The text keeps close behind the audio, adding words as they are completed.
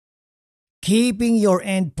Keeping your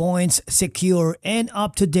endpoints secure and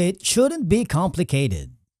up to date shouldn't be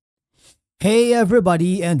complicated. Hey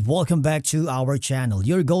everybody, and welcome back to our channel,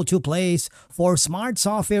 your go-to place for smart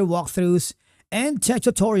software walkthroughs and tech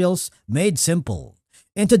tutorials made simple.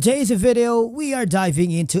 In today's video, we are diving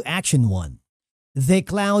into Action1, the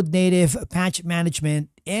cloud-native patch management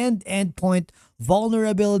and endpoint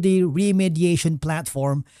vulnerability remediation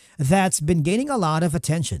platform that's been gaining a lot of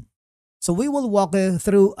attention. So we will walk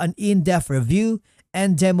through an in-depth review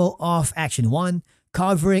and demo of Action1,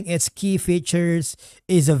 covering its key features,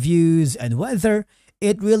 ease of use, and whether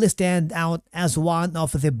it really stands out as one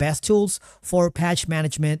of the best tools for patch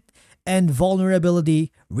management and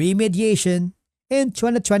vulnerability remediation in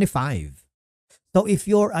 2025. So if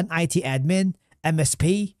you're an IT admin,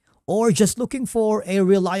 MSP, or just looking for a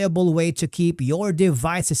reliable way to keep your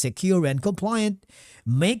devices secure and compliant,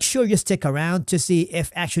 make sure you stick around to see if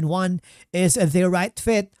Action1 is the right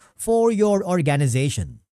fit for your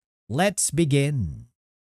organization. Let's begin.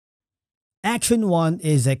 Action1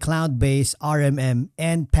 is a cloud-based RMM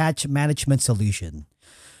and patch management solution.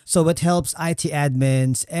 So it helps IT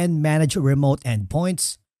admins and manage remote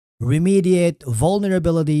endpoints, remediate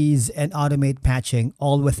vulnerabilities, and automate patching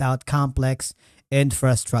all without complex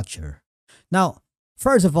infrastructure. Now,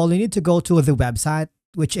 first of all, you need to go to the website,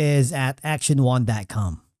 which is at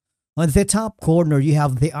action1.com. On the top corner, you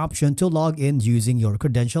have the option to log in using your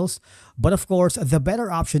credentials, but of course, the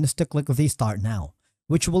better option is to click the Start Now,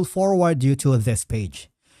 which will forward you to this page.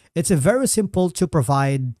 It's very simple to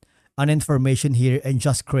provide an information here and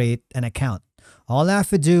just create an account. All I have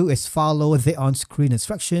to do is follow the on-screen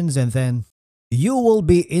instructions, and then you will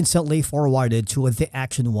be instantly forwarded to the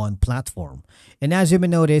Action1 platform. And as you may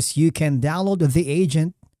notice, you can download the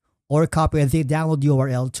agent or copy the download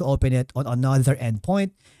URL to open it on another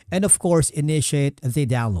endpoint, and of course, initiate the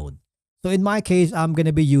download. So in my case, I'm going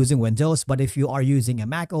to be using Windows, but if you are using a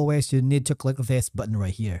Mac OS, you need to click this button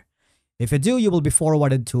right here. If you do, you will be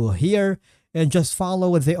forwarded to here and just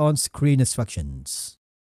follow the on-screen instructions.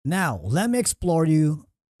 Now, let me explore you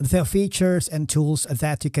the features and tools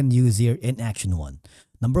that you can use here in Action1.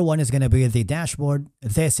 Number one is going to be the dashboard.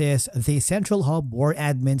 This is the central hub where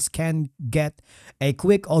admins can get a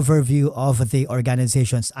quick overview of the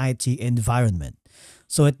organization's IT environment.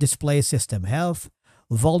 So it displays system health,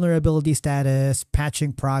 vulnerability status,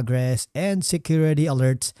 patching progress, and security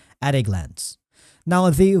alerts at a glance. Now,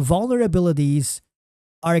 the vulnerabilities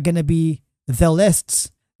are going to be the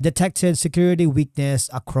lists detected security weakness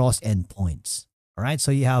across endpoints. All right,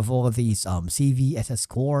 so you have all of these CVSS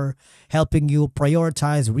score helping you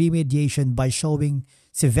prioritize remediation by showing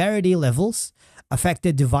severity levels,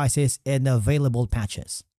 affected devices, and available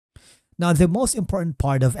patches. Now, the most important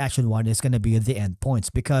part of Action1 is going to be the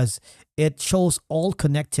endpoints because it shows all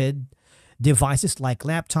connected devices like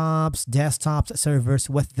laptops, desktops, servers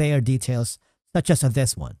with their details, such as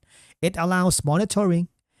this one. It allows monitoring,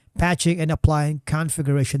 patching, and applying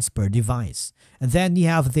configurations per device. And then you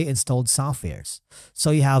have the installed softwares.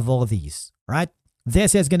 So you have all these, right?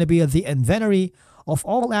 This is going to be the inventory of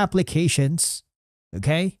all applications,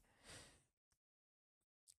 okay,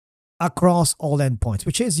 across all endpoints,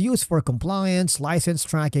 which is used for compliance, license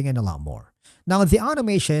tracking, and a lot more. Now, the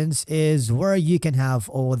automations is where you can have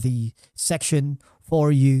all the section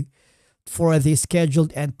for you for the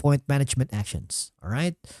scheduled endpoint management actions. All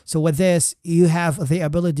right. So with this, you have the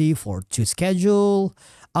ability to schedule,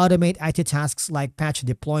 automate IT tasks like patch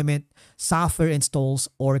deployment, software installs,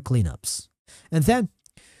 or cleanups. And then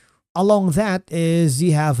along that is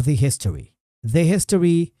you have the history. The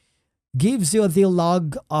history gives you the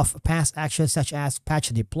log of past actions such as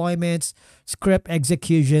patch deployments, script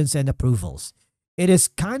executions, and approvals. It is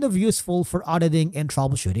kind of useful for auditing and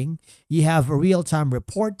troubleshooting. You have a real-time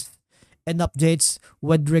report and updates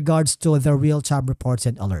with regards to the real-time reports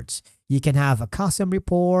and alerts. You can have a custom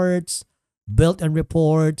reports, built-in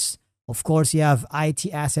reports. Of course, you have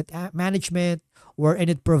IT asset management, wherein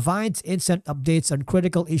it provides instant updates on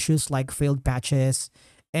critical issues like failed patches,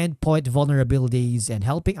 endpoint vulnerabilities, and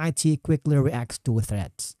helping IT quickly react to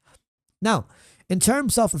threats. Now, in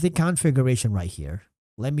terms of the configuration right here,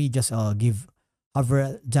 let me just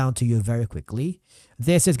hover down to you very quickly.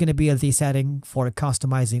 This is going to be the setting for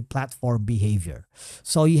customizing platform behavior.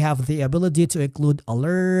 So you have the ability to include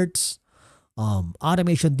alerts,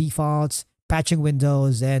 automation defaults, patching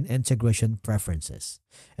windows, and integration preferences.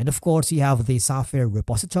 And of course, you have the software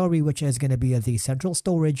repository, which is going to be the central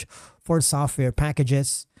storage for software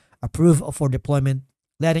packages, approved for deployment,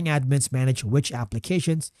 letting admins manage which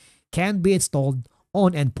applications can be installed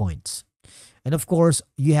on endpoints. And of course,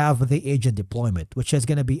 you have the agent deployment, which is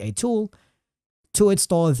going to be a tool to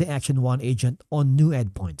install the Action1 agent on new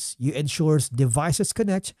endpoints. You ensures devices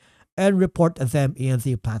connect and report them in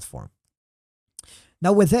the platform.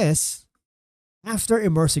 Now with this, after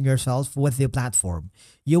immersing yourself with the platform,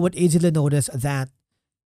 you would easily notice that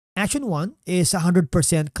Action1 is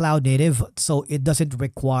 100% cloud native, so it doesn't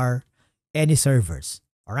require any servers.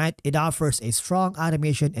 All right, it offers a strong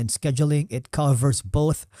automation and scheduling. It covers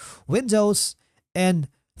both Windows and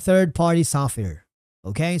third-party software.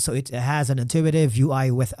 Okay, so it has an intuitive UI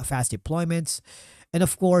with fast deployments, and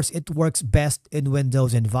of course, it works best in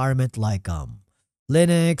Windows environment like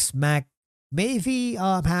Linux, Mac. Maybe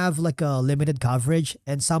have like a limited coverage,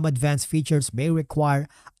 and some advanced features may require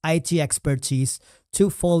IT expertise to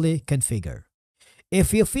fully configure.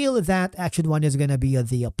 If you feel that Action1 is going to be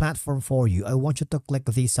the platform for you, I want you to click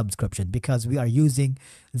the subscription because we are using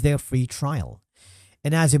their free trial.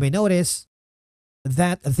 And as you may notice,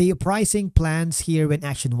 that the pricing plans here in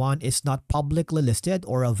Action1 is not publicly listed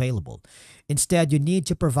or available. Instead, you need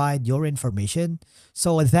to provide your information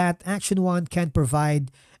so that Action1 can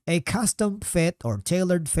provide a custom fit or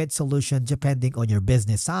tailored fit solution depending on your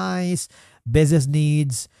business size, business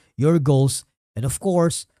needs, your goals, and of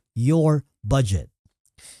course, your budget.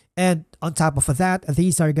 And on top of that,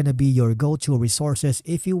 these are going to be your go-to resources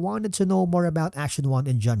if you wanted to know more about Action1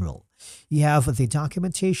 in general. You have the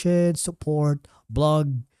documentation, support,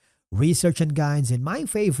 blog, research and guides, and my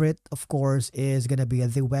favorite, of course, is going to be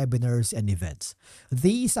the webinars and events.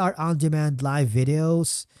 These are on-demand live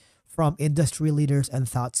videos from industry leaders and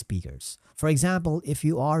thought speakers. For example, if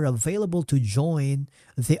you are available to join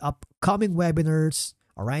the upcoming webinars,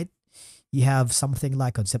 all right, you have something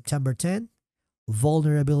like on September 10,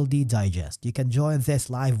 Vulnerability Digest. You can join this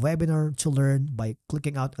live webinar to learn by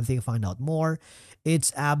clicking out the find out more.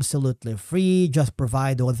 It's absolutely free. Just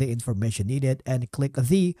provide all the information needed and click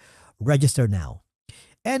the register now.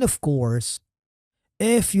 And of course,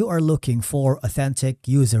 if you are looking for authentic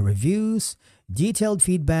user reviews, detailed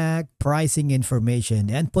feedback, pricing information,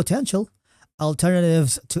 and potential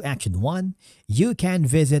alternatives to Action1, you can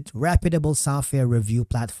visit reputable software review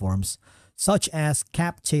platforms such as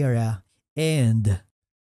Capterra and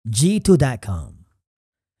G2.com.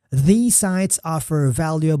 These sites offer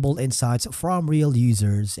valuable insights from real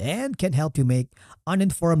users and can help you make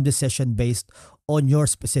uninformed decisions based on your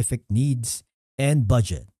specific needs and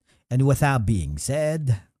budget. And with that being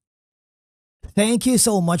said, thank you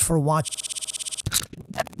so much for watching.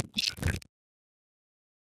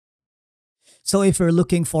 So if you're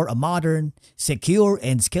looking for a modern, secure,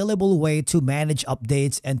 and scalable way to manage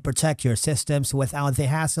updates and protect your systems without the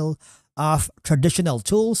hassle of traditional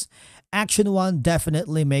tools, Action1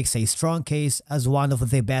 definitely makes a strong case as one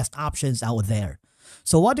of the best options out there.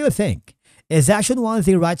 So what do you think? Is Action1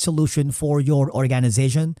 the right solution for your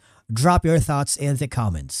organization? Drop your thoughts in the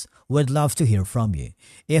comments. We'd love to hear from you.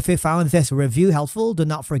 If you found this review helpful, do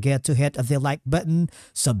not forget to hit the like button,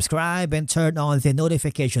 subscribe, and turn on the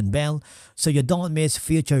notification bell so you don't miss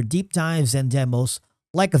future deep dives and demos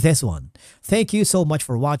like this one. Thank you so much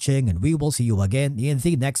for watching, and we will see you again in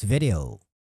the next video.